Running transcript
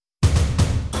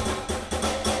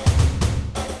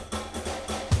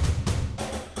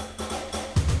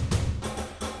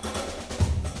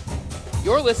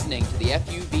You're listening to the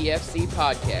FUVFC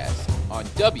podcast on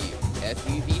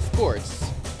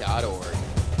WFUVSports.org.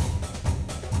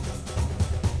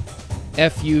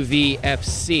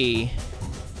 FUVFC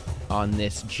on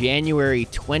this January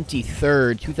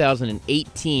 23rd,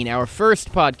 2018, our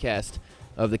first podcast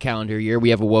of the calendar year. We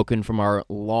have awoken from our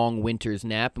long winter's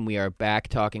nap, and we are back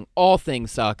talking all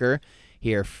things soccer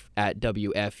here at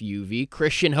WFUV.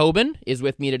 Christian Hoban is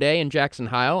with me today, and Jackson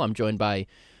Heil. I'm joined by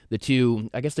the two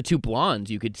blondes,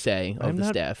 you could say, of the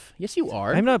staff. Yes, you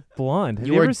are. I'm not blonde. Have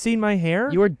you ever seen my hair?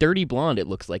 You are dirty blonde, it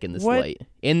looks like, in this light.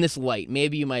 In this light.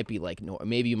 Maybe you might be like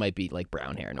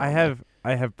brown hair. Normally.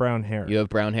 I have brown hair. You have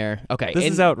brown hair? Okay. This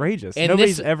is outrageous.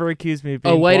 Nobody's ever accused me of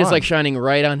being light blonde. is like shining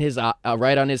right on his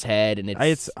head, and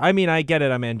I get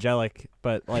it. I'm angelic,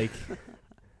 but like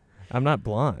I'm not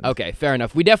blonde. Okay, fair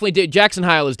enough. We definitely did. Jackson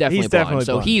Heil is definitely blonde. Definitely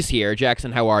so blonde. He's here.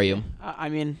 Jackson, how are you?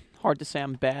 Hard to say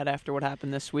I'm bad after what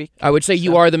happened this week. I would say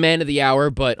you are the man of the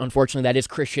hour, but unfortunately that is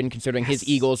Christian, considering his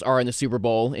Eagles are in the Super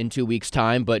Bowl in 2 weeks'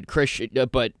 time. But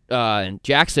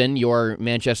Jackson, your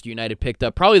Manchester United picked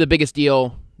up probably the biggest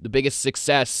deal, the biggest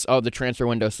success of the transfer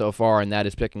window so far, and that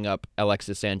is picking up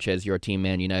Alexis Sanchez, your team,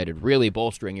 Man United, really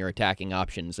bolstering your attacking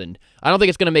options. And I don't think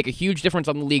it's going to make a huge difference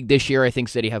on the league this year. I think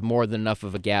City have more than enough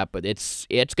of a gap, but it's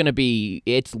going to be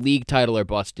league title or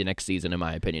bust next season, in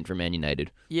my opinion, for Man United.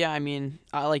 Yeah,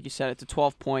 like you said, it's a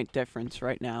 12-point difference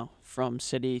right now from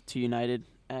City to United,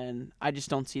 and I just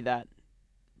don't see that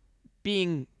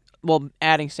adding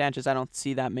Sanchez, I don't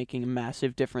see that making a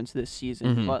massive difference this season.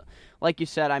 Mm-hmm. But like you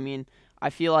said, I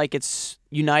feel like it's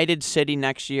United, City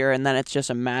next year, and then it's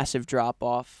just a massive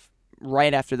drop-off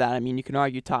right after that. You can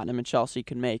argue Tottenham and Chelsea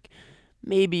can make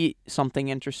maybe something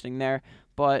interesting there.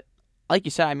 But like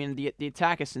you said, the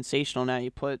attack is sensational now.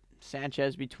 You put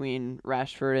Sanchez between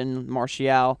Rashford and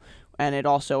Martial, and it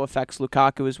also affects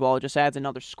Lukaku as well. It just adds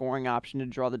another scoring option to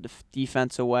draw the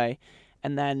defense away.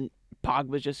 And then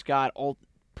Pogba's just got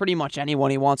pretty much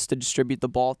anyone he wants to distribute the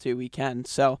ball to, he can.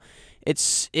 So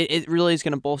it really is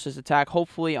going to bolster his attack.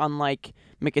 Hopefully, unlike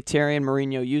Mkhitaryan,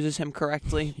 Mourinho uses him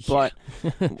correctly, but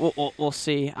we'll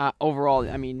see. Overall,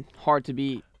 hard to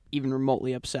be even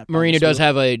remotely upset. Mourinho does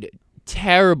have a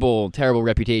terrible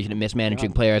reputation of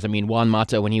mismanaging players. Juan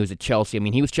Mata, when he was at Chelsea,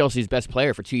 he was Chelsea's best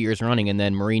player for 2 years running, and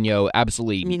then Mourinho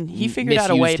absolutely he figured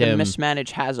out a way to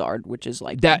mismanage Hazard, which is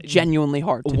genuinely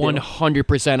hard to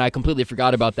 100%. I completely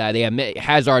forgot about that.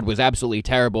 Hazard was absolutely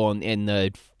terrible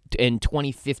in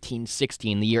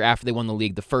 2015-16, the year after they won the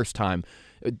league the first time.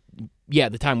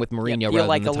 The time with Mourinho,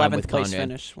 rather than the time with 11th place Conte.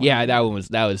 finish. Yeah, that was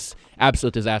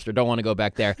absolute disaster. Don't want to go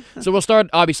back there. So we'll start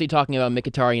obviously talking about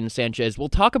Mkhitaryan and Sanchez. We'll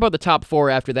talk about the top four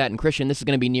after that. And Christian, this is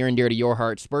going to be near and dear to your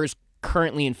heart. Spurs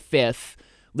currently in 5th.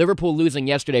 Liverpool losing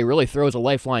yesterday really throws a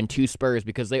lifeline to Spurs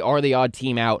because they are the odd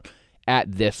team out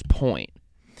at this point.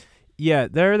 Yeah,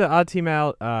 they're the odd team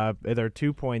out. They're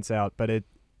 2 points out, but it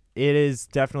is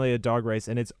definitely a dog race,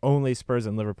 and it's only Spurs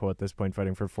and Liverpool at this point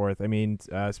fighting for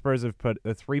 4th. Spurs have put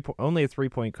only a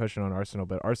 3-point cushion on Arsenal,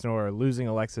 but Arsenal are losing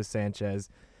Alexis Sanchez.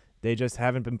 They just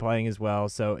haven't been playing as well,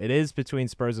 so it is between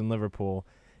Spurs and Liverpool.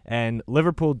 And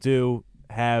Liverpool do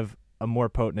have a more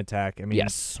potent attack.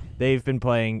 Yes. They've been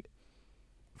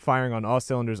firing on all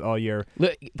cylinders all year.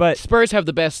 But Spurs have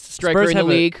the best striker in the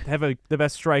league. The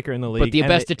best striker in the league. But the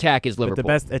best attack is Liverpool. But the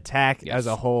best attack as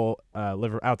a whole,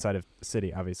 outside of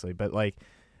City, obviously. But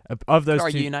of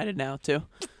those two, United now too.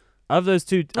 Of those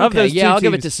two, I'll teams,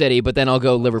 give it to City, but then I'll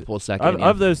go Liverpool second.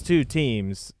 Of those two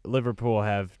teams, Liverpool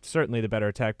have certainly the better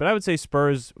attack. But I would say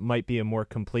Spurs might be a more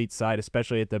complete side,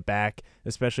 especially at the back,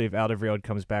 especially if Alderweireld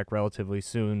comes back relatively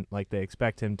soon, like they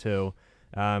expect him to.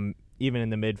 Even in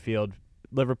the midfield,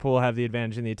 Liverpool have the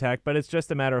advantage in the attack, but it's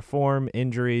just a matter of form,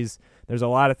 injuries. There's a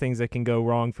lot of things that can go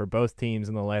wrong for both teams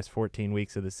in the last 14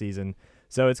 weeks of the season.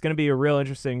 So it's going to be a real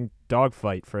interesting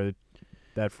dogfight for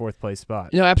that 4th place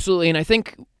spot. No, absolutely, and I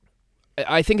think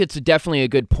it's definitely a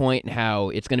good point how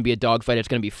it's going to be a dogfight. It's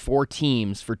going to be 4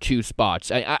 teams for 2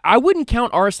 spots. I wouldn't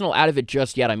count Arsenal out of it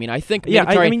just yet. I think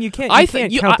you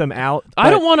can't count them out. I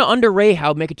don't want to underrate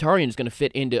how Mkhitaryan is going to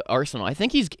fit into Arsenal. I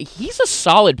think he's a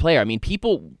solid player.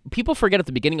 People forget at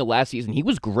the beginning of last season he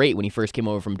was great when he first came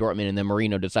over from Dortmund, and then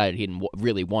Mourinho decided he didn't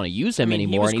really want to use him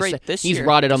anymore. He was great this year. He's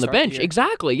rotted on the bench.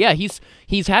 Exactly. Yeah,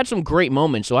 he's had some great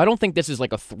moments. So I don't think this is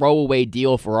like a throwaway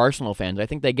deal for Arsenal fans. I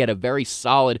think they get a very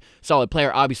solid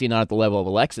player, obviously not at the level of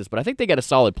Alexis, but I think they get a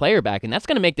solid player back, and that's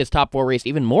going to make this top 4 race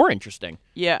even more interesting.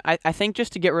 Yeah, I think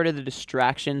just to get rid of the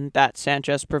distraction that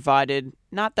Sanchez provided,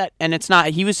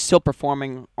 he was still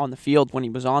performing on the field when he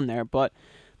was on there, but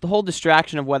the whole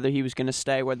distraction of whether he was going to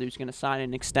stay, whether he was going to sign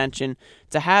an extension,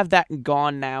 to have that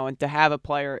gone now and to have a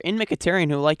player in Mkhitaryan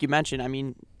who, like you mentioned,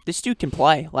 this dude can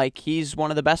play. Like, he's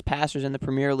one of the best passers in the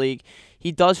Premier League.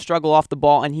 He does struggle off the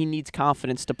ball, and he needs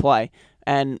confidence to play.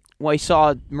 And when he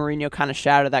saw Mourinho kind of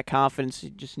shatter that confidence, he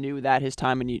just knew that his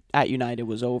time at United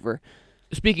was over.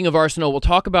 Speaking of Arsenal, we'll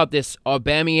talk about this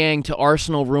Aubameyang to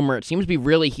Arsenal rumor. It seems to be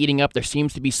really heating up. There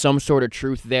seems to be some sort of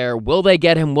truth there. Will they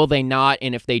get him? Will they not?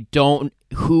 And if they don't,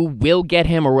 who will get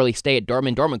him, or will he stay at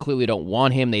Dortmund? Dortmund clearly don't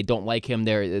want him. They don't like him.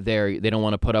 They don't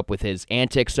want to put up with his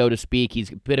antics, so to speak.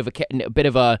 He's a bit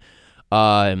of a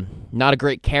not a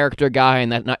great character guy,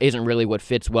 and that isn't really what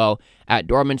fits well at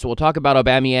Dortmund. So we'll talk about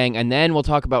Aubameyang, and then we'll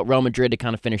talk about Real Madrid to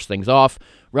kind of finish things off.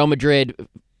 Real Madrid.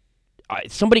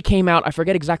 Somebody came out, I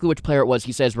forget exactly which player it was.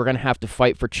 He says, we're going to have to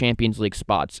fight for Champions League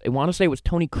spots. I want to say it was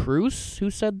Toni Kroos who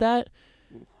said that.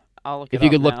 If you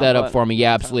could look that up for me,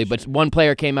 yeah, absolutely. But one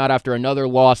player came out after another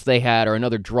loss they had, or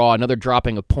another draw, another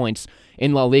dropping of points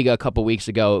in La Liga a couple weeks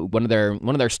ago. One of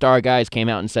their star guys came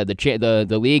out and said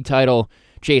the league title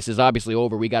chase is obviously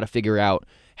over. We got to figure out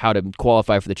how to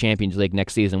qualify for the Champions League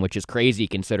next season, which is crazy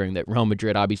considering that Real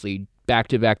Madrid obviously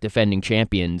back-to-back defending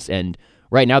champions, and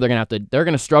right now they're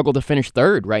gonna struggle to finish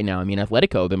third right now. I mean,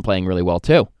 Atletico have been playing really well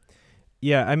too.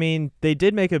 Yeah, I mean, they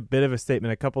did make a bit of a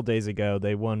statement a couple days ago.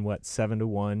 They won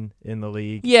 7-1 in the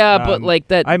league. Yeah, but like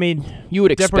that, I mean, you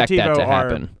would expect Deportivo that to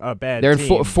happen. Are a bad They're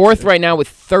team. in fourth right now with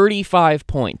 35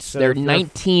 points. So they're they're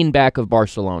 19 back of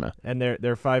Barcelona. And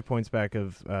they're 5 points back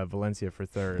of Valencia for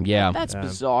third. Yeah, That's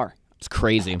bizarre. it's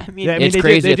crazy. I mean, it's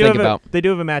crazy to think about. They do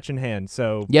have a match in hand,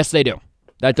 so Yes, they do.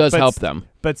 That does help them.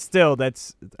 But still,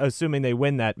 that's assuming they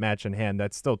win that match in hand.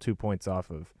 That's still 2 points off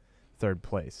of third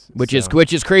place, Which is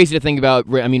crazy to think about.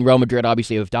 I mean, Real Madrid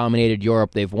obviously have dominated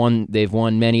Europe. They've won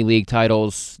many league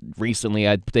titles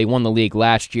recently. They won the league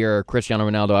last year. Cristiano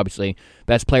Ronaldo, obviously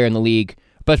best player in the league,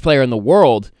 best player in the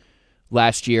world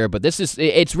last year. But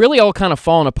it's really all kind of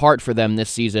fallen apart for them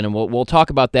this season, and we'll talk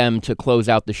about them to close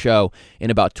out the show in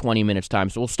about 20 minutes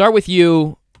time. So we'll start with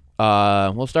you.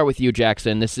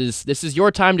 Jackson. This is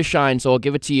your time to shine, so I'll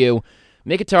give it to you.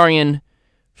 Mkhitaryan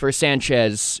for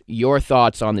Sanchez, your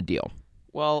thoughts on the deal?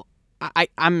 Well,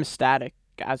 I'm ecstatic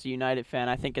as a United fan.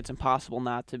 I think it's impossible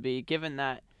not to be, given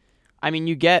that, I mean,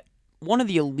 you get one of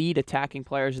the elite attacking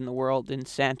players in the world in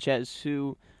Sanchez,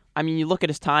 who, I mean, you look at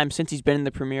his time since he's been in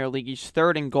the Premier League. He's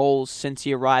third in goals since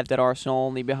he arrived at Arsenal,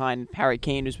 only behind Harry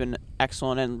Kane, who's been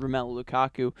excellent, and Romelu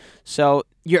Lukaku. So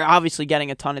you're obviously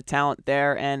getting a ton of talent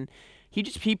there, and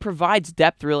he provides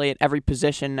depth really at every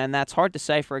position, and that's hard to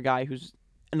say for a guy who's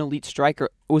an elite striker,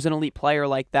 was an elite player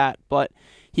like that. But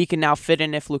he can now fit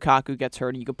in if Lukaku gets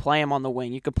hurt. You could play him on the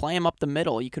wing. You could play him up the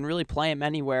middle. You can really play him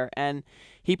anywhere, and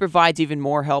he provides even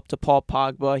more help to Paul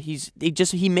Pogba.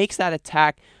 He makes that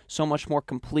attack so much more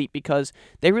complete, because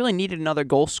they really needed another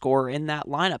goal scorer in that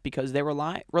lineup, because they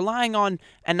were relying on,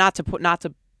 and not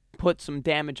to put some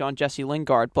damage on Jesse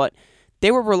Lingard, but they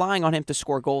were relying on him to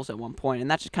score goals at one point, and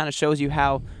that just kind of shows you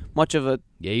how much of a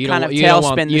kind of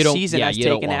tailspin the season has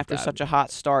taken after such a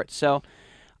hot start. So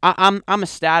I'm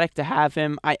ecstatic to have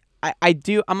him.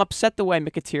 I'm upset the way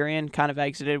Mkhitaryan kind of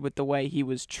exited with the way he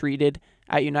was treated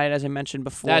at United, as I mentioned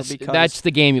before. That's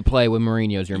the game you play when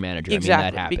Mourinho's your manager. Exactly. I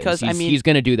mean, that happens. Because he's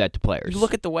going to do that to players. You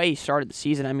look at the way he started the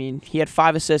season. I mean, he had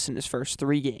 5 assists in his first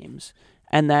 3 games,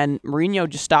 and then Mourinho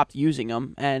just stopped using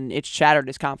him, and it shattered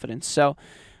his confidence. So,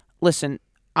 listen,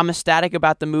 I'm ecstatic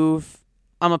about the move.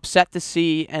 I'm upset to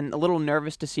see and a little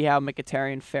nervous to see how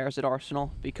Mkhitaryan fares at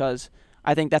Arsenal, because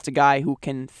I think that's a guy who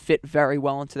can fit very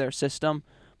well into their system,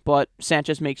 but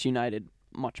Sanchez makes United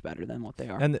much better than what they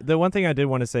are. And the one thing I did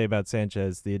want to say about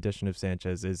Sanchez, the addition of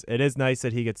Sanchez, is it is nice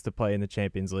that he gets to play in the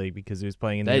Champions League, because he was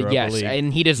playing in the Europa League. Yes,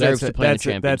 and he deserves to play in the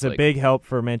Champions League. That's a big help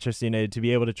for Manchester United to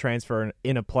be able to transfer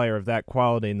in a player of that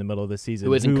quality in the middle of the season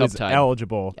who is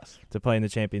eligible to play in the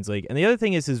Champions League. And the other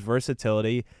thing is his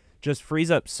versatility just frees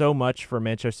up so much for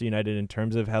Manchester United in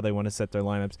terms of how they want to set their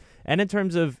lineups, and in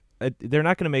terms of they're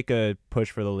not going to make a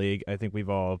push for the league. I think we've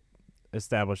all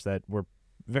established that. We're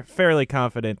fairly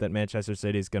confident that Manchester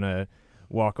City is going to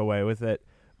walk away with it.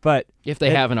 But if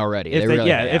they haven't already, they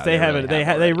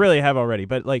really have already.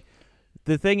 But like,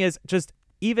 the thing is, just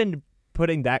even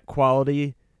putting that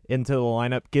quality into the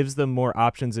lineup gives them more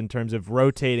options in terms of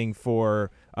rotating for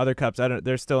other cups.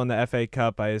 They're still in the FA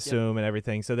Cup, I assume, and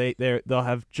everything. So they'll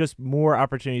have just more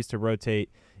opportunities to rotate,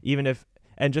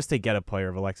 and just to get a player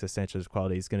of Alexis Sanchez's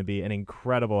quality is going to be an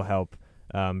incredible help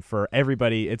for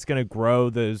everybody. It's going to grow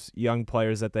those young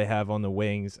players that they have on the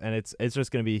wings, and it's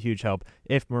just going to be a huge help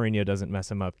if Mourinho doesn't mess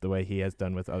them up the way he has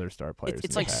done with other star players.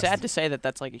 It's in like the past. sad to say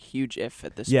that's like a huge if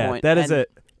at this Yeah, point. that is and, a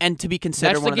and to be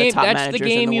considered That's one the game. of the top That's managers the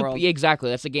game in the you world. exactly.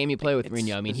 That's the game you play with It's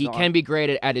Mourinho. I mean, he bizarre. can be great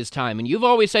at his time, and you've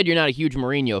always said you're not a huge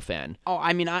Mourinho fan. Oh,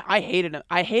 I mean, I hated him.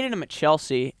 I hated him at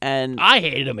Chelsea, and I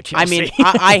hated him at Chelsea.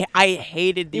 I mean, I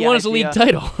hated the he won us a idea- league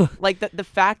title. Like the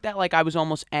fact that like I was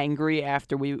almost angry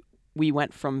after we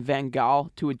went from Van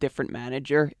Gaal to a different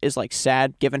manager is like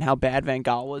sad, given how bad Van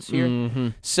Gaal was here. Mm-hmm.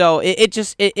 So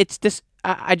it's this.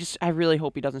 I really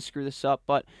hope he doesn't screw this up,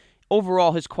 but.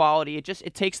 Overall, his quality,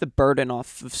 it takes the burden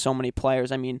off of so many players.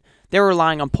 I mean, they're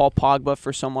relying on Paul Pogba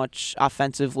for so much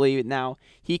offensively. Now,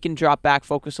 he can drop back,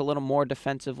 focus a little more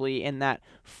defensively in that.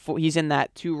 He's in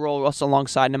that 2 role also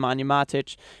alongside Nemanja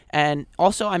Matic. And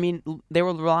also, I mean, they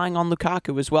were relying on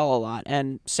Lukaku as well a lot.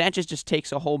 And Sanchez just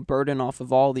takes a whole burden off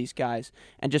of all these guys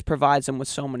and just provides them with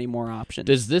so many more options.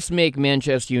 Does this make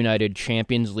Manchester United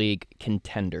Champions League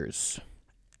contenders?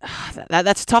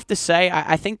 That's tough to say.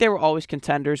 I think they were always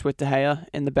contenders with De Gea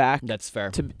in the back. That's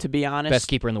fair. To be honest, Best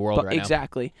keeper in the world but, right now.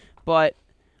 exactly. But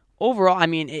overall, I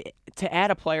mean, to add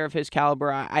a player of his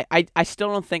caliber, I still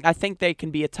don't think. I think they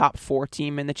can be a top 4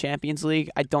 team in the Champions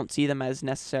League. I don't see them as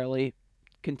necessarily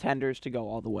contenders to go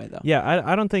all the way, though. Yeah,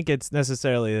 I don't think it's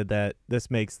necessarily that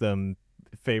this makes them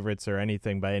favorites or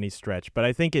anything by any stretch, but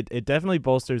I think it definitely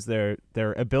bolsters their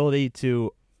ability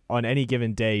to, on any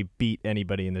given day, beat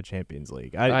anybody in the Champions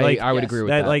League. I would agree with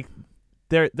that. Like,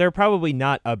 they're probably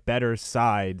not a better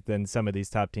side than some of these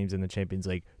top teams in the Champions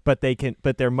League, but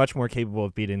they're much more capable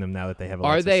of beating them now that they have.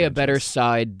 Are Alexis they a Sanchez. better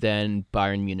side than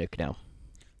Bayern Munich now?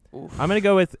 Oof. I'm gonna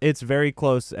go with it's very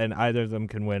close, and either of them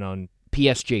can win on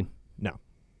PSG,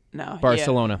 No,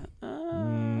 Barcelona, yeah.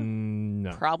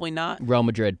 no. Probably not. Real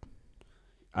Madrid.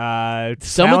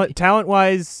 Talent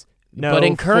wise. No, but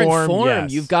in current form,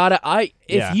 yes. you've got to.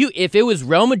 Yeah. If it was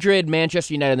Real Madrid,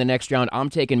 Manchester United in the next round, I'm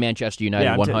taking Manchester United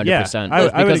Yeah, 100%. yeah, I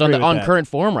would because agree with on that. current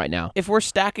form right now. If we're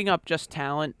stacking up just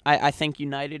talent, I think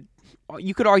United.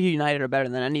 You could argue United are better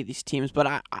than any of these teams, but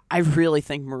I really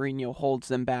think Mourinho holds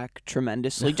them back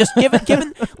tremendously. Just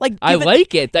given like I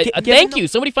like it. given Thank the- you.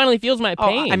 Somebody finally feels my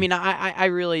pain. I mean, I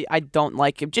really don't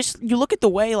like him. Just you look at the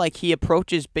way like he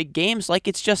approaches big games. Like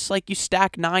it's just like you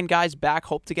stack 9 guys back,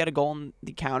 hope to get a goal on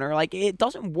the counter. Like it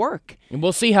doesn't work. and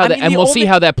we'll see how I that. mean, And the we'll see only-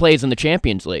 how that plays in the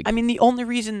Champions League. I mean, the only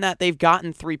reason that they've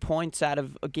gotten 3 points out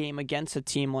of a game against a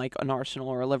team like an Arsenal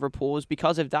or a Liverpool is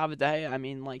because of David De Gea. I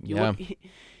mean, like you Yeah. look,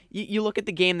 you look at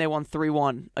the game they won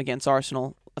 3-1 against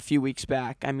Arsenal a few weeks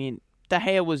back. I mean, De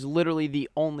Gea was literally the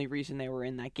only reason they were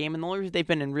in that game, and the only reason they've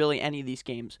been in really any of these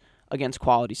games against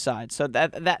quality sides. So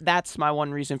that's my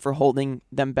one reason for holding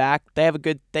them back.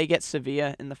 They get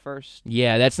Sevilla in the first.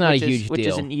 yeah, that's not which a is, huge which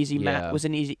deal. is an easy Yeah.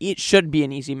 It should be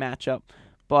an easy matchup,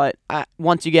 but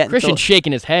once you get Christian's into,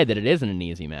 shaking his head that it isn't an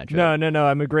easy matchup. No.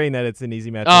 I'm agreeing that it's an easy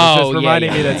match. Oh, it's just yeah,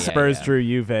 reminding me yeah, that yeah, Spurs yeah. drew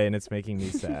Juve, and it's making me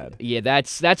sad. Yeah,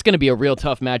 that's going to be a real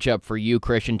tough matchup for you,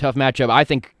 Christian. Tough matchup. I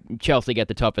think Chelsea get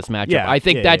the toughest matchup. Yeah, I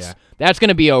think yeah, that's going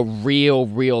to be a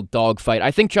real dogfight.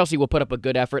 I think Chelsea will put up a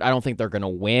good effort. I don't think they're going to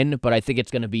win, but I think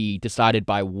it's going to be decided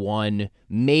by 1,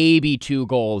 maybe 2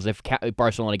 goals if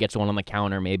Barcelona gets one on the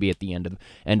counter, maybe at the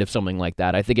end of something like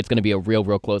that. I think it's going to be a real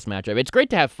close matchup. It's great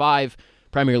to have 5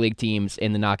 Premier League teams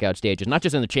in the knockout stages, not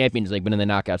just in the Champions League, but in the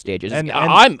knockout stages. And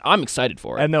I'm excited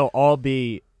for it. And they'll all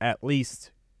be at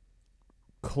least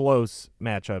close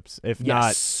matchups, if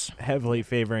Yes. not heavily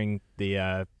favoring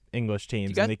the English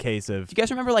teams. guys- In the case of do you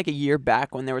guys remember like a year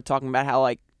back when they were talking about how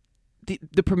like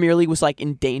the Premier League was like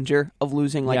in danger of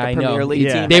losing like Yeah, a I know. Premier League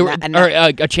Yeah. team? They and were that- and or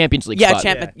that- a Champions League yeah,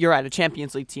 spot. you're right, a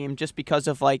Champions League team just because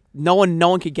of like no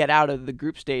one could get out of the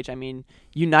group stage. I mean,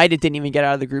 United didn't even get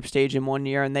out of the group stage in one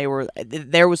year, and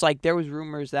there was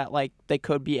rumors that like they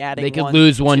could be adding They could one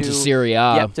lose one to to Serie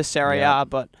A. yep, to Serie yeah. A,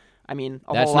 but I mean,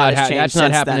 a That's whole lot not has changed that's not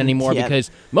since happening then. anymore Yeah.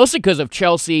 mostly because of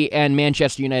Chelsea and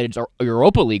Manchester United's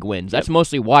Europa League wins. That's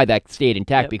mostly why that stayed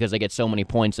intact Yep. because they get so many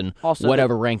points and Also,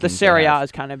 whatever rankings. the Serie they A have.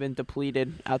 has kind of been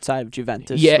depleted outside of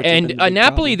Juventus. Yeah, which has and been the big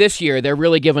Napoli problem. this year, they're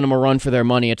really giving them a run for their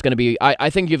money. It's going to be, I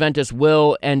think Juventus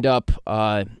will end up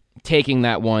taking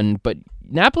that one, but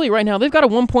Napoli right now, they've got a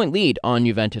 1-point lead on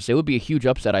Juventus. It would be a huge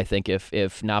upset, I think,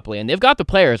 if Napoli, and they've got the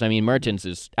players. I mean, Mertens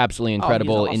is absolutely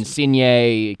incredible. awesome.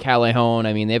 Insigne, Callejon,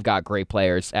 I mean, they've got great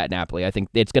players at Napoli. I think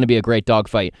it's going to be a great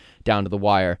dogfight down to the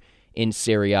wire in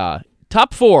Serie A.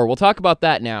 Top 4, we'll talk about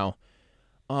that now.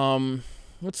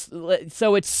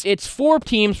 So it's 4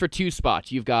 teams for 2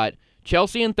 spots. You've got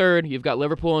Chelsea in 3rd, you've got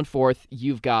Liverpool in 4th,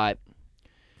 you've got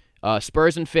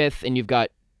Spurs in 5th, and you've got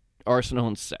Arsenal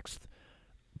in 6th.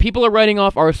 people are writing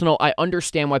off Arsenal. I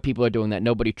understand why people are doing that.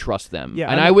 Nobody trusts them. Yeah,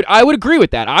 and I I would agree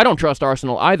with that. I don't trust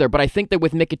Arsenal either, but I think that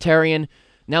with Mkhitaryan,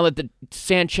 now that the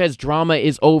Sanchez drama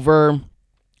is over,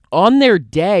 on their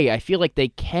day, I feel like they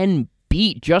can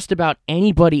beat just about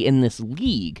anybody in this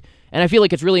league. And I feel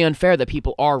like it's really unfair that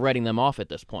people are writing them off at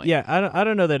this point. Yeah, I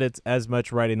don't know that it's as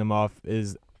much writing them off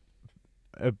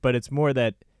but it's more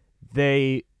that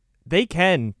they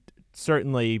can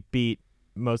certainly beat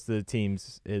most of the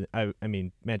teams. I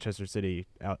mean, Manchester City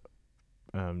out,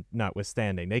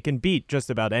 notwithstanding, they can beat just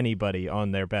about anybody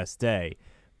on their best day.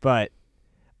 But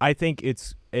I think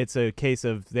it's a case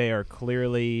of they are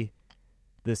clearly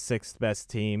the sixth best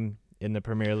team in the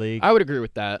Premier League. I would agree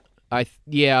with that. I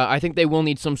think they will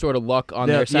need some sort of luck on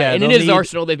their side. Yeah, and it is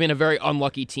Arsenal. They've been a very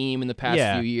unlucky team in the past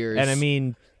few years. And I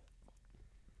mean,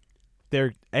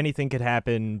 anything could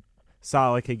happen.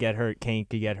 Salah could get hurt. Kane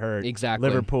could get hurt. Exactly.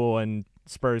 Liverpool and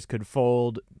Spurs could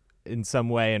fold in some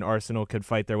way, and Arsenal could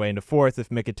fight their way into fourth if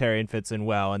Mkhitaryan fits in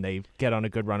well and they get on a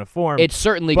good run of form. It's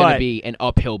certainly going to be an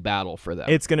uphill battle for them.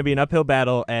 It's going to be an uphill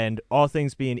battle, and all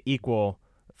things being equal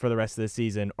for the rest of the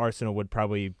season, Arsenal would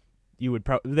probably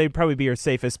they'd probably be your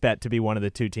safest bet to be one of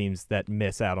the two teams that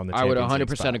miss out on the Champions League. I would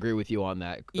 100% spot. agree with you on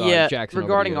that. Yeah, Jackson,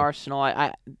 regarding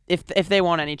Arsenal, if they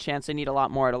want any chance, they need a lot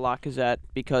more out of Lacazette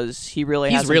because he really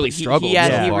he's hasn't, really struggled. He so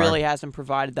far. really hasn't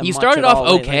provided them. He much started at off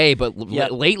all okay, lately.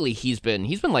 but lately he's been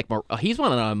like he's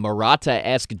on a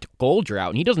Morata-esque goal drought,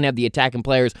 and he doesn't have the attacking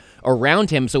players around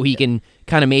him, so he can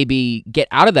kind of maybe get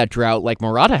out of that drought like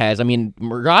Morata has. I mean,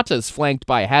 Morata's flanked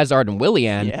by Hazard and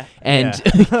Willian, and,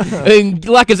 and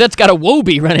Lacazette's got a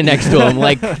Wobie running next to him.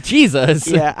 Like, Jesus.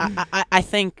 Yeah, I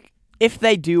think if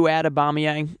they do add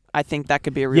Aubameyang, I think that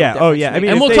could be a real difference. Oh, yeah. I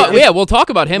mean, and we'll talk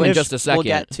about him in just a second. We'll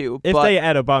get to. If they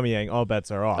add Aubameyang, all bets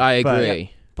are off. I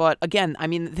agree. But again, I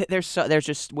mean, there's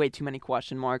just way too many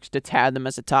question marks to tab them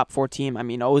as a top 4 team. I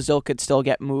mean, Ozil could still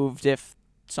get moved if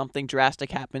something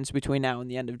drastic happens between now and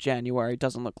the end of January. It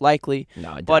doesn't look likely.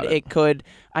 No, I doubt but it. It could.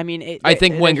 I mean, I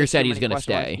think Wenger said he's going to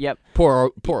stay. Yep.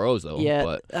 Poor Ozil.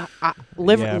 Yeah. But.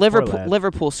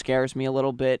 Liverpool scares me a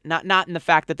little bit. Not in the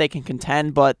fact that they can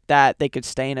contend, but that they could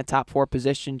stay in a top 4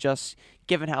 position. Just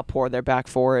given how poor their back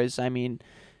 4 is. I mean,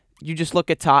 you just look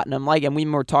at Tottenham, and we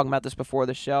were talking about this before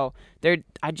the show.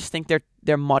 I just think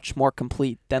they're much more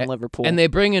complete than Liverpool. And they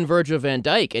bring in Virgil van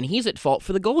Dijk, and he's at fault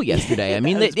for the goal yesterday. I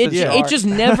mean, it just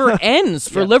never ends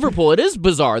for Liverpool. It is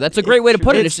bizarre. That's a great way to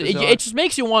put it. It just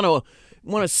makes you want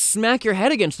to smack your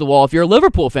head against the wall if you're a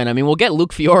Liverpool fan. I mean, we'll get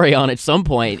Luke Fiore on at some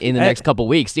point in the next couple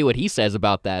weeks, see what he says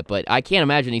about that, but I can't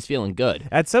imagine he's feeling good.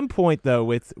 At some point, though,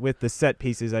 with the set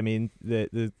pieces, I mean,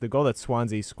 the goal that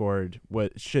Swansea scored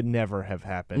should never have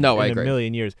happened I in agree. a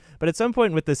million years. But at some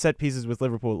point with the set pieces with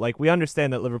Liverpool, like, we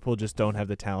understand that Liverpool just don't have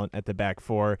the talent at the back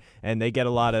 4, and they take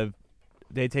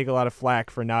a lot of flack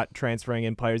for not transferring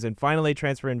in players, and finally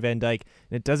transferring Van Dijk,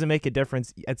 and it doesn't make a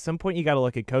difference. At some point, you got to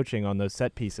look at coaching on those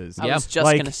set pieces. I was just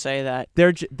going to say that.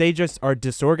 They just are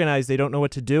disorganized. They don't know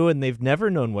what to do, and they've never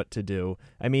known what to do.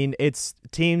 I mean, it's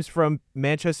teams from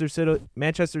Manchester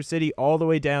City all the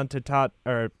way down to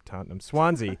Tottenham,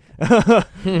 Swansea.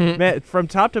 From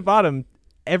top to bottom,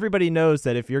 everybody knows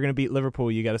that if you're going to beat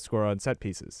Liverpool, you got to score on set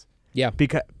pieces. Yeah.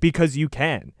 Because you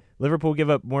can. Liverpool give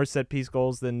up more set-piece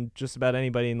goals than just about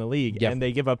anybody in the league, and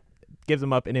they give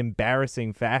them up in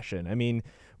embarrassing fashion. I mean,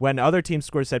 when other teams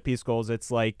score set-piece goals, it's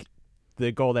like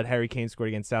the goal that Harry Kane scored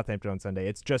against Southampton on Sunday.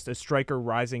 It's just a striker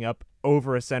rising up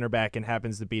over a center back and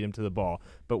happens to beat him to the ball.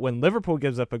 But when Liverpool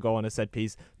gives up a goal on a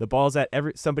set-piece, the ball's at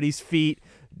somebody's feet.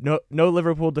 No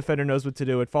Liverpool defender knows what to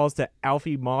do. It falls to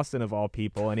Alfie Mawson, of all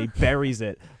people, and he buries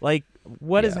it. Like,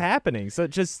 what is happening? So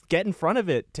just get in front of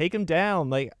it. Take him down.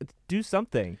 Like, do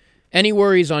something. Any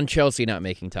worries on Chelsea not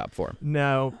making top 4?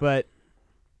 No, but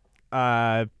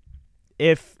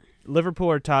if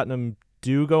Liverpool or Tottenham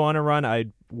do go on a run,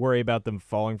 I'd worry about them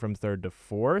falling from 3rd to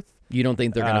 4th. You don't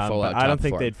think they're going to fall out? I don't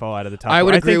think they'd fall out of the top. I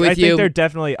would agree with you. I think they're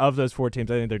definitely, of those 4 teams,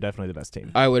 I think they're definitely the best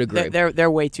team. I would agree.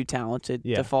 They're way too talented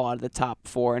to fall out of the top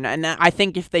 4, and I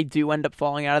think if they do end up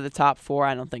falling out of the top 4,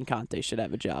 I don't think Conte should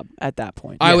have a job at that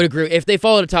point. I would agree. If they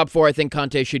fall out of the top 4, I think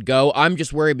Conte should go. I'm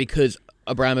just worried because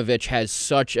Abramovich has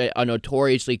such a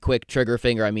notoriously quick trigger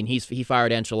finger. I mean, he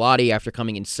fired Ancelotti after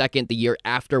coming in 2nd the year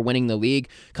after winning the league.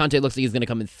 Conte looks like he's going to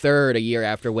come in 3rd a year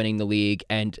after winning the league,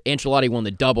 and Ancelotti won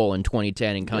the double in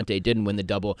 2010, and Conte didn't win the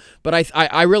double. But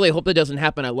I really hope that doesn't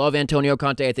happen. I love Antonio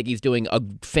Conte. I think he's doing a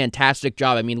fantastic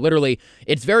job. I mean, literally,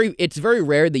 it's very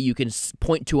rare that you can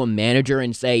point to a manager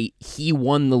and say he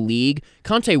won the league.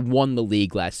 Conte won the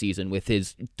league last season with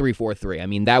his 3-4-3. I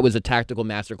mean, that was a tactical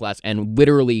masterclass and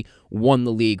literally won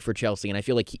the league for Chelsea, and I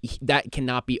feel like that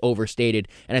cannot be overstated,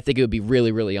 and I think it would be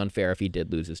really, really unfair if he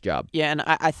did lose his job. Yeah, and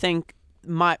I think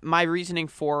my reasoning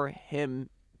for him,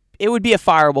 it would be a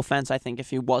fireable offense, I think,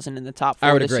 if he wasn't in the top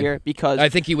 4 this agree. year, because I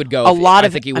think he would go.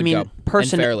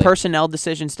 Personnel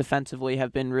decisions defensively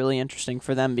have been really interesting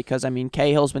for them because,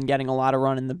 Cahill's been getting a lot of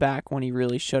run in the back when he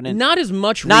really shouldn't. Not as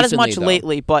much though.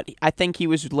 Lately, but I think he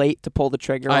was late to pull the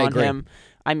trigger on him.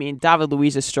 David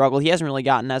Luiz has struggled. He hasn't really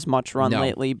gotten as much run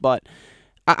lately, but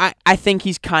I think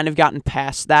he's kind of gotten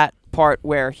past that part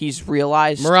where he's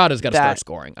realized Morata's got to start that-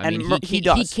 scoring. he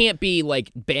does. He can't be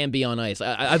like Bambi on ice.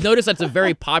 I've noticed that's a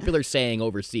very popular saying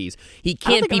overseas. He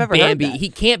can't think be I've ever heard Bambi. that. He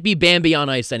can't be Bambi on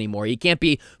ice anymore. He can't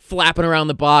be flapping around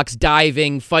the box,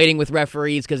 diving, fighting with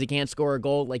referees because he can't score a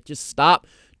goal. Like, just stop.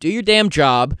 Do your damn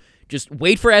job. Just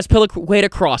wait for Azpilicueta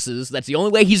crosses. That's the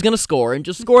only way he's going to score, and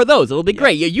just score those. It'll be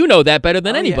great. You know that better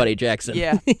than anybody, Jackson.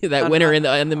 Yeah. That winner in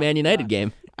the Man United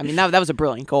game. That was a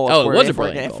brilliant goal. Oh, it was a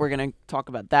brilliant goal. If we're going to talk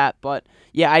about that, but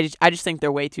yeah, I just think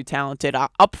they're way too talented.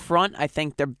 Up front, I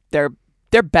think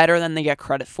they're better than they get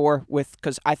credit for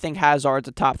because I think Hazard's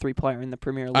a top 3 player in the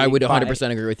Premier League. I would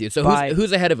 100% agree with you. So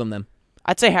who's ahead of him then?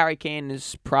 I'd say Harry Kane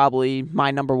is probably my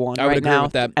number 1 I would right agree now.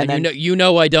 with that. And And then you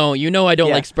know I don't. You know I don't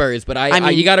Yeah. like Spurs, but I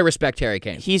you got to respect Harry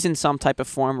Kane. he's in some type of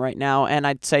form right now, and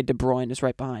I'd say De Bruyne is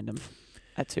right behind him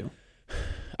at 2.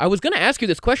 I was going to ask you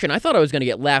this question. I thought I was going to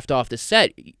get laughed off the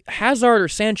set. Hazard or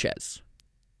Sanchez?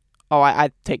 Oh,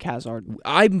 I'd take Hazard.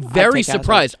 I'm very take Hazard.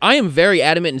 surprised. I am very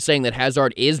adamant in saying that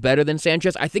Hazard is better than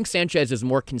Sanchez. I think Sanchez is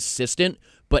more consistent,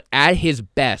 but at his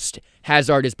best,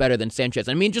 Hazard is better than Sanchez.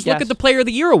 Look Yes. at the Player of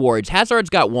the Year awards. Hazard's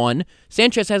got 1.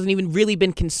 Sanchez hasn't even really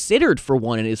been considered for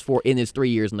 1 in his 3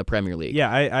 years in the Premier League. Yeah,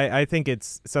 I think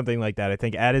it's something like that. I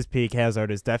think at his peak,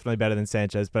 Hazard is definitely better than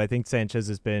Sanchez, but I think Sanchez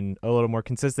has been a little more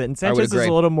consistent, and I would Sanchez is agree.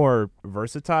 a little more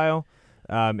versatile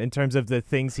in terms of the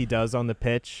things he does on the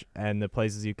pitch and the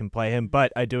places you can play him.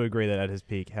 But I do agree that at his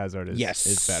peak, Hazard is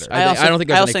better. I don't think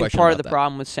there's any question part about of the that.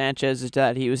 problem with Sanchez is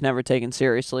that he was never taken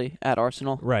seriously at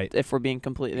Arsenal. Right. If we're being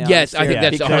completely Yes, honest. I think here,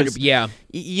 that's because 100. Yeah.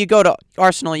 You go to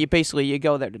Arsenal, you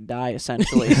go there to die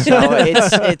essentially. So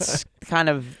it's kind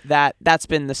of that's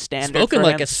been the standard. Spoken for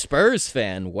like him. a Spurs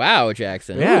fan. Wow,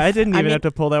 Jackson. Yeah, I didn't I even mean- have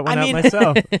to pull that one I out mean-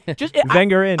 myself. Just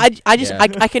Wenger in.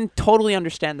 I can totally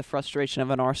understand the frustration of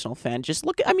an Arsenal fan. Just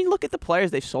look at the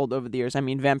players they've sold over the years.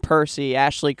 Van Persie,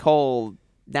 Ashley Cole,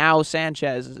 now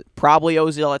Sanchez, probably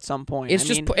Ozil at some point. It's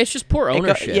just poor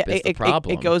ownership is the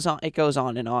problem. It goes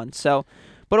on and on. So,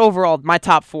 but overall, my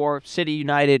top 4: City,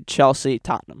 United, Chelsea,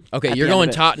 Tottenham. Okay, at you're the end going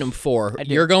of it. Tottenham 4. I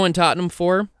do. You're going Tottenham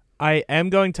 4? I am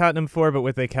going Tottenham 4, but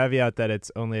with a caveat that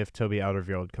it's only if Toby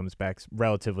Alderweireld comes back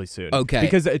relatively soon. Okay.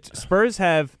 Because Spurs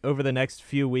have, over the next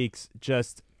few weeks,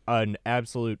 just an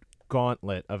absolute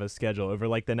gauntlet of a schedule over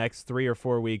like the next 3 or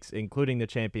 4 weeks, including the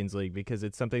Champions League, because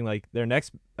it's something like their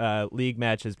next league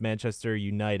match is Manchester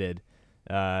United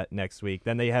next week.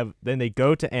 Then they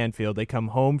go to Anfield. They come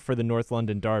home for the North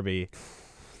London derby.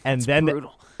 And then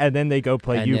brutal. and then they go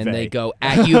play And Juve. then they go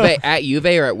at Juve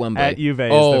or at Wembley? At Juve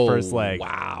is Oh, the first leg.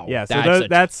 Wow. Yeah, so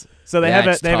That's they have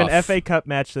that's an tough. FA Cup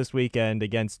match this weekend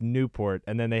against Newport,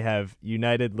 and then they have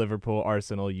United, Liverpool,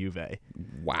 Arsenal, Juve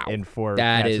wow. in 4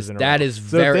 That matches is in a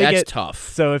row. that's tough.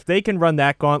 So if they can run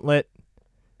that gauntlet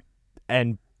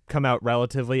and come out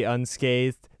relatively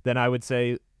unscathed, then I would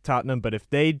say Tottenham. But if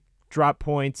they drop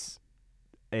points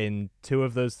in 2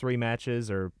 of those 3 matches,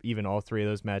 or even all 3 of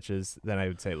those matches, then I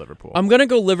would say Liverpool. I'm going to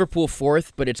go Liverpool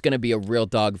 4th, but it's going to be a real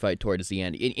dogfight towards the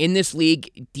end. In this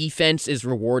league, defense is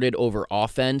rewarded over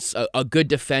offense. A good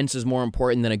defense is more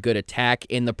important than a good attack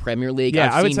in the Premier League.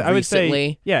 Yeah, I've seen I would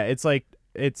recently. say, yeah, it's like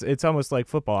it's almost like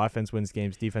football. Offense wins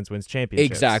games, defense wins championships.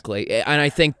 Exactly. And I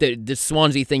think that the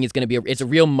Swansea thing is going to be it's a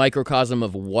real microcosm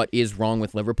of what is wrong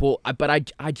with Liverpool. But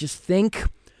I just think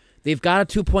they've got a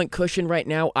 2-point cushion right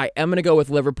now. I am going to go with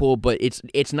Liverpool, but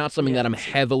it's not something that I'm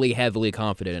heavily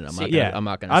confident in. I'm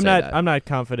not going to say that. I'm not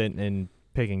confident in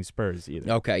picking Spurs either.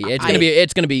 Okay, yeah, it's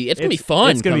gonna be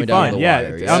fun. It's gonna coming be down fun. the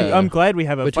Yeah, wire, I'm glad we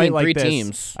have a Between fight like 3 this.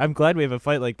 teams. I'm glad we have a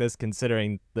fight like this,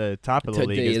 considering the top of the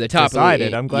league is the top of the decided.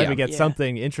 league, I'm glad yeah. we get Yeah.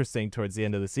 something interesting towards the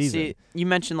end of the season. See, you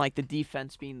mentioned like the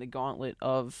defense being the gauntlet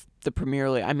of the Premier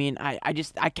League.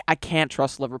 I can't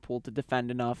trust Liverpool to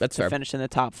defend enough That's to fair. finish in the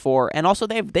top 4, and also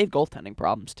they've goaltending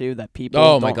problems too that people.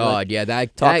 Oh my don't really God, yeah,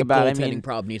 that talk about. goaltending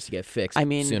problem needs to get fixed.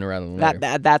 Sooner rather than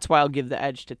later. That's why I'll give the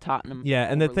edge to Tottenham. Yeah,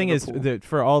 and the over thing Liverpool. is that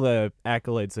for all the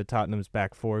accolades that Tottenham's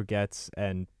back 4 gets,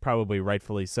 and probably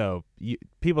rightfully so,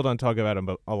 people don't talk about him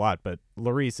a lot, but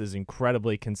Lloris is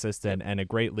incredibly consistent and a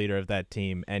great leader of that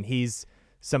team, and he's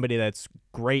somebody that's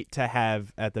great to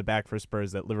have at the back for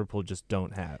Spurs that Liverpool just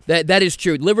don't have. That is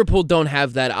true. Liverpool don't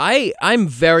have that. I'm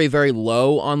very, very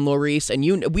low on Lloris,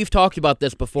 and we've talked about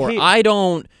this before.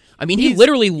 He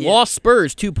literally lost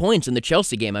Spurs 2 points in the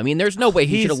Chelsea game. I mean, there's no way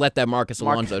he should have let that Marcus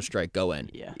Alonso strike go in.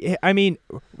 Yeah. I mean,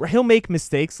 he'll make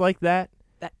mistakes like that.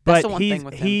 That's But the one thing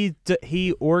with him.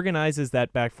 he organizes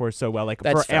that back four so well. Like,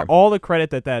 That's for fair. all the credit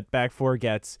that back four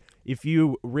gets, if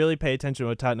you really pay attention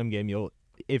to a Tottenham game,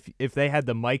 if they had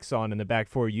the mics on in the back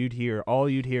four, you'd hear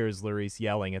is Lloris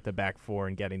yelling at the back four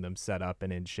and getting them set up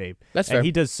and in shape. That's and fair.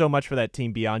 he does so much for that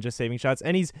team beyond just saving shots.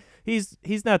 And he's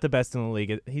not the best in the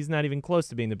league. He's not even close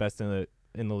to being the best in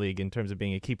the league in terms of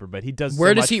being a keeper. But he does.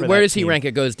 Where so does much he for Where that does he team. rank?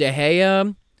 It goes De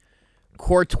Gea,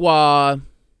 Courtois.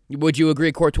 Would you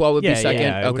agree Courtois would be second?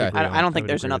 Yeah, I would okay. agree. I don't think would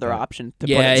there's agree with another that. option to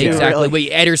Yeah, put it to, exactly. really.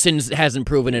 But Ederson hasn't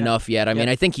proven enough yet. I mean,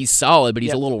 I think he's solid, but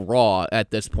he's a little raw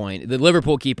at this point. The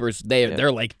Liverpool keepers, they're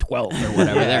like 12th or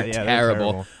whatever. they're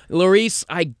terrible. Lloris,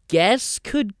 I guess,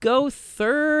 could go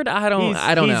third. I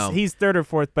don't know. He's third or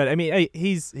fourth, but I mean,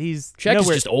 he's Czech is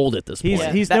nowhere, just old at this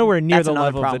point. He's nowhere near that's the another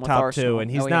level of problem the with top Arsenal. two, and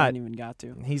he's we not. haven't even got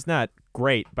to. He's not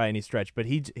great by any stretch, but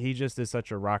he just is such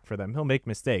a rock for them. He'll make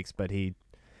mistakes, but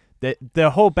the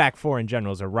whole back four in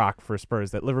general is a rock for Spurs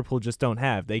that Liverpool just don't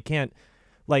have. They can't,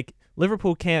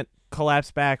 Liverpool can't collapse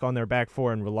back on their back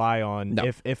four and rely on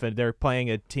if they're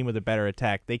playing a team with a better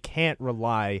attack. They can't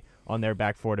rely on their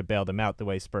back four to bail them out the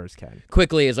way Spurs can.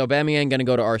 Quickly, is Aubameyang going to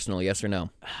go to Arsenal, yes or no?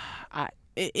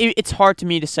 It's hard to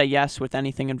me to say yes with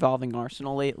anything involving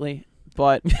Arsenal lately,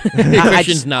 but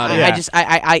Christian's nodding.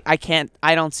 I can't.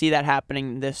 I don't see that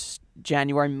happening this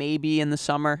January, maybe in the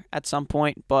summer at some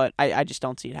point, but I just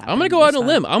don't see it happening. I'm going to go out this on a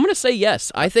time. limb. I'm going to say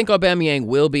yes. I think Aubameyang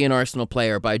will be an Arsenal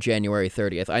player by January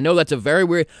 30th. I know that's a very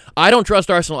weird... I don't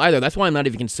trust Arsenal either. That's why I'm not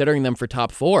even considering them for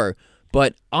top four.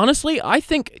 But honestly, I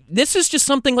think this is just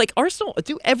something like Arsenal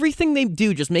do everything they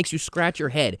do just makes you scratch your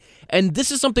head. And this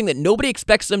is something that nobody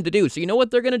expects them to do. So you know what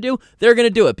they're going to do? They're going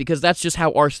to do it because that's just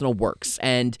how Arsenal works.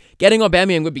 And getting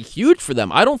Aubameyang would be huge for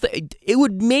them. I don't think it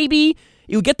would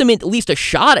get them at least a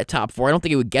shot at top four. I don't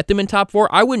think it would get them in top four.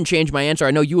 I wouldn't change my answer.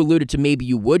 I know you alluded to maybe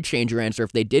you would change your answer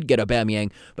if they did get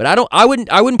Aubameyang, but I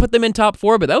wouldn't put them in top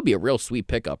four, but that would be a real sweet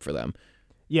pickup for them.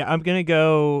 Yeah, I'm going to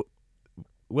go,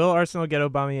 will Arsenal get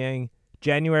Aubameyang?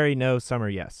 January, no. Summer,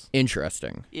 yes.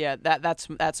 Interesting. Yeah, that's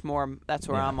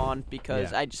where I'm on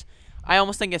because I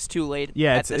almost think it's too late.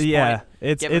 Yeah, at this point.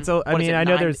 It's. I mean, I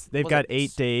know they've got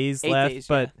 8 days left,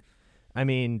 but I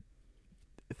mean,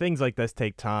 things like this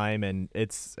take time, and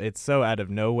it's so out of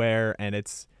nowhere, and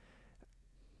it's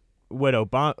would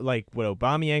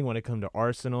Aubameyang want to come to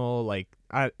Arsenal?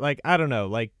 I don't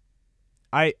know.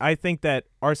 I think that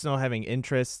Arsenal having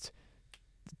interest.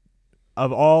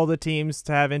 Of all the teams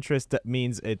to have interest, that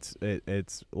means it's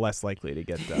less likely to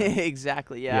get done.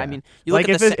 Exactly. Yeah. I mean, you like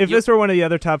look if this were one of the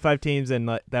other top 5 teams and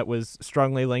that was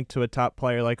strongly linked to a top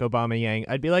player like Aubameyang,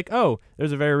 I'd be like, oh,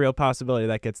 there's a very real possibility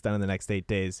that gets done in the next 8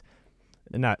 days.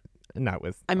 Not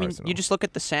with. I mean, Arsenal. you just look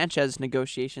at the Sanchez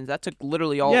negotiations. That took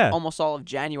literally almost all of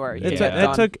January.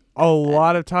 That took a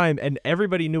lot of time, and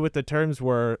everybody knew what the terms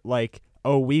were. Like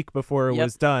a week before it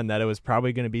was done, that it was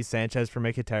probably going to be Sanchez for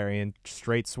Mkhitaryan,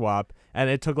 straight swap. And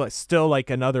it took still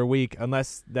another week,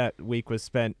 unless that week was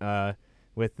spent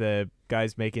with the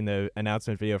guys making the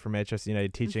announcement video for Manchester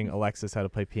United teaching Alexis how to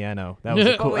play piano. That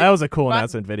was cool. That was a cool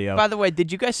announcement video. By the way,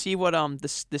 did you guys see what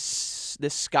this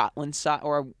Scotland side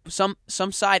or some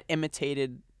side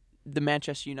imitated the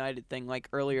Manchester United thing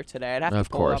earlier today? I'd have to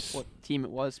pull up what team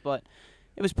it was, but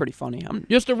it was pretty funny.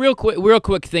 Just a real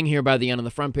quick thing here by the end on the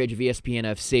front page of ESPN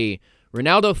FC.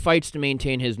 Ronaldo fights to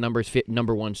maintain his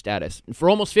number one status. For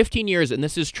almost 15 years, and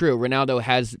this is true, Ronaldo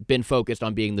has been focused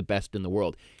on being the best in the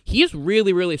world. He has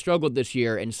really, really struggled this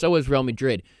year, and so has Real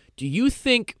Madrid. Do you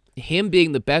think him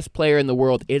being the best player in the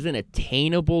world is an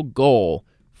attainable goal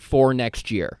for next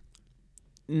year?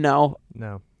 No.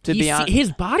 To be honest,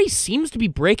 his body seems to be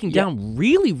breaking down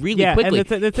really, really quickly.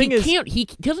 And the thing he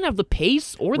doesn't have the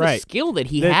pace or the skill that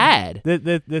he had.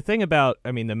 The thing about,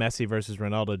 the Messi versus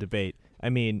Ronaldo debate,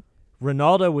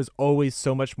 Ronaldo was always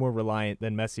so much more reliant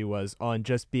than Messi was on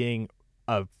just being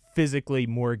a physically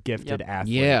more gifted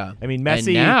athlete. Yeah.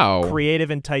 Messi,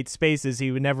 creative in tight spaces, he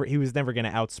was never going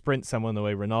to out-sprint someone the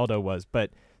way Ronaldo was.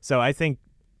 But so I think,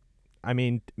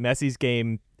 Messi's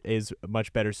game is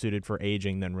much better suited for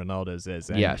aging than Ronaldo's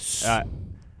is. And, yes.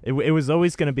 It was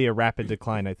always going to be a rapid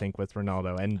decline, I think, with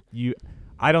Ronaldo. And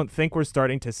I don't think we're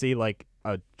starting to see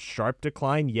a sharp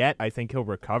decline yet. I think he'll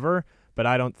recover. but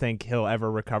I don't think he'll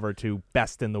ever recover to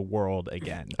best in the world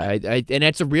again. And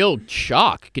that's a real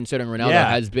shock considering Ronaldo Yeah.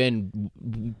 has been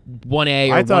 1A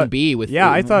or I thought- 1B with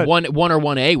I thought- 1 or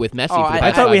 1A with Messi. Oh, for the I past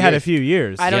I thought 5 we had a years. few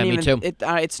years. I don't Yeah, me even. too.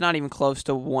 It's not even close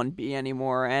to 1B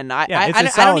anymore, and I. Yeah, I, it's I, a don't- I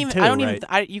solid don't even. I don't two, even.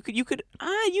 right? You could.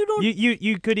 You don't.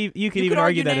 You could even could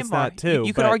argue that it's Neymar. not two.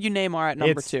 You could but argue Neymar at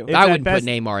number it's- 2. it's I at wouldn't best-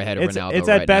 put Neymar ahead of it's- Ronaldo it's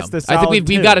at right best now. a I think solid we've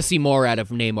two. got to see more out of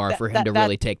Neymar for him to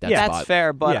really take that That's spot.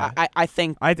 fair, but Yeah. I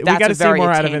think we that's got a to see very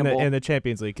more out of him attainable. in the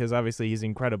Champions League because obviously he's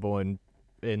incredible in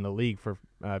the league for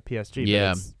PSG.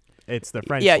 Yeah. But it's the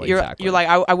French Yeah, league. Exactly. you're like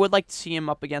I would like to see him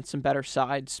up against some better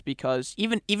sides because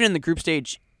even in the group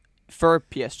stage for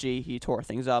PSG he tore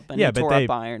things up and Yeah, he but tore up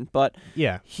Bayern, but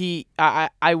Yeah.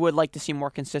 I would like to see more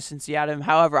consistency out of him.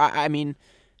 However, I mean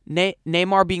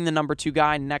Neymar being the number 2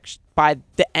 guy next by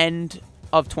the end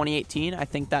of 2018, I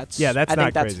think that's Yeah, that's I think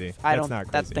not that's, crazy. I That's don't not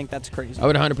crazy. think that's crazy. I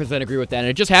would 100% agree with that. And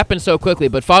it just happened so quickly.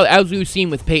 But as we've seen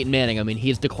with Peyton Manning, I mean,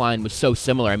 his decline was so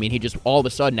similar. I mean, he just all of a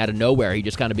sudden, out of nowhere, he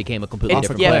just kind of became a completely Off a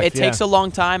different cliff. player. It takes a long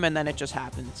time and then it just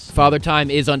happens. Father Time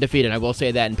is undefeated. I will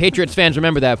say that. And Patriots fans,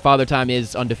 remember that. Father Time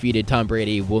is undefeated. Tom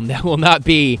Brady will not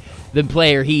be the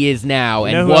player he is now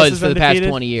You know and who else was is for the past undefeated?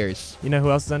 20 years. You know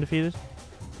who else is undefeated?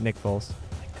 Nick Foles.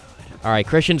 All right,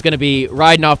 Christian's going to be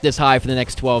riding off this high for the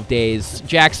next 12 days.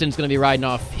 Jackson's going to be riding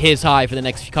off his high for the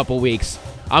next couple weeks.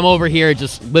 I'm over here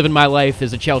just living my life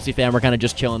as a Chelsea fan. We're kind of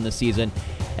just chilling this season.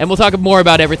 And we'll talk more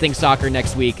about everything soccer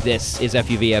next week. This is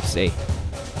FUVFC.